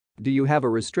Do you have a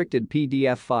restricted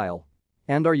PDF file?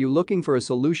 And are you looking for a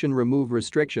solution to remove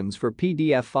restrictions for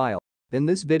PDF file? In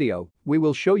this video, we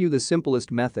will show you the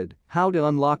simplest method, how to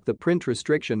unlock the print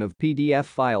restriction of PDF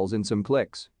files in some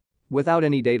clicks without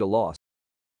any data loss.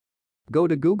 Go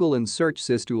to Google and search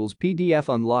SysTools PDF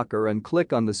Unlocker and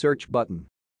click on the search button.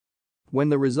 When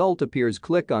the result appears,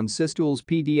 click on SysTools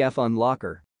PDF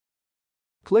Unlocker.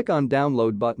 Click on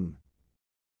Download button.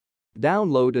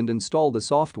 Download and install the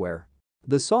software.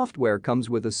 The software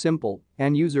comes with a simple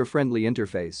and user-friendly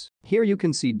interface. Here you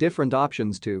can see different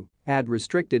options to add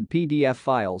restricted PDF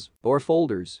files or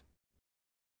folders.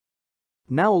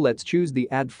 Now let's choose the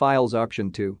Add Files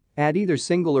option to add either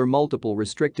single or multiple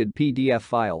restricted PDF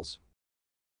files.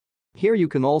 Here you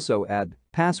can also add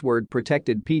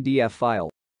password-protected PDF file.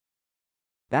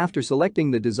 After selecting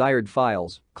the desired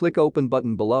files, click Open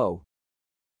button below.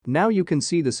 Now you can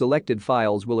see the selected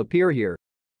files will appear here.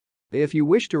 If you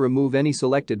wish to remove any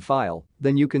selected file,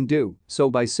 then you can do so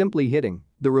by simply hitting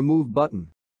the Remove button.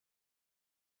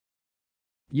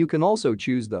 You can also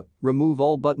choose the Remove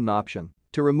All button option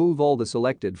to remove all the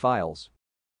selected files.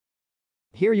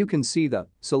 Here you can see the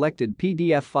selected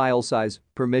PDF file size,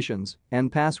 permissions, and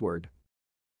password.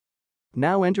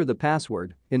 Now enter the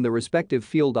password in the respective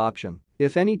field option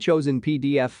if any chosen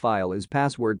PDF file is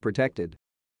password protected.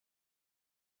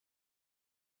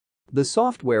 The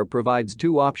software provides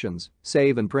two options,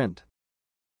 save and print.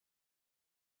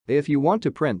 If you want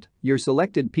to print your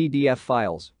selected PDF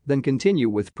files, then continue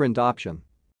with print option.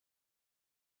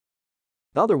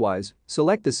 Otherwise,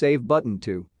 select the Save button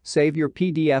to save your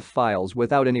PDF files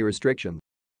without any restriction.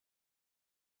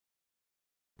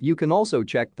 You can also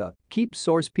check the Keep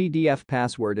Source PDF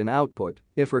Password in Output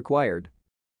if required.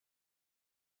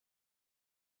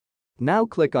 Now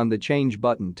click on the Change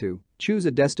button to choose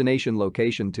a destination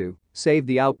location to save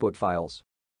the output files.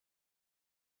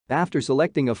 After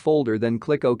selecting a folder, then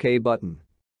click OK button.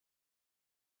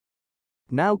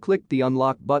 Now click the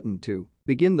Unlock button to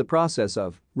begin the process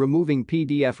of removing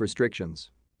PDF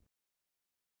restrictions.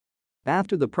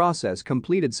 After the process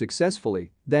completed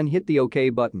successfully, then hit the OK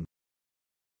button.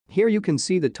 Here you can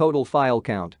see the total file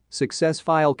count, success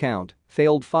file count,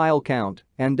 failed file count,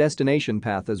 and destination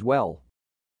path as well.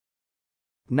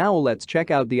 Now let's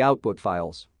check out the output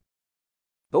files.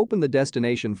 Open the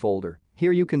destination folder.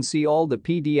 Here you can see all the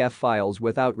PDF files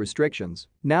without restrictions.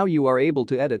 Now you are able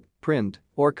to edit, print,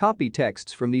 or copy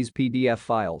texts from these PDF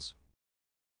files.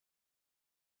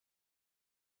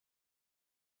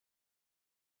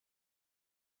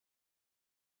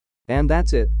 And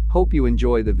that's it. Hope you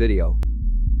enjoy the video.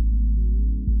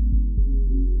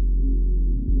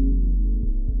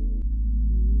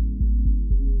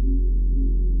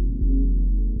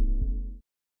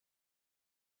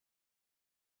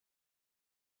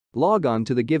 Log on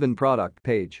to the given product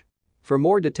page for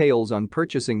more details on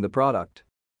purchasing the product.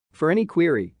 For any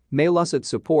query, mail us at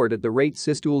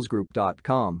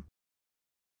support@systoolsgroup.com.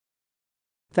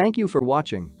 Thank you for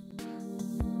watching.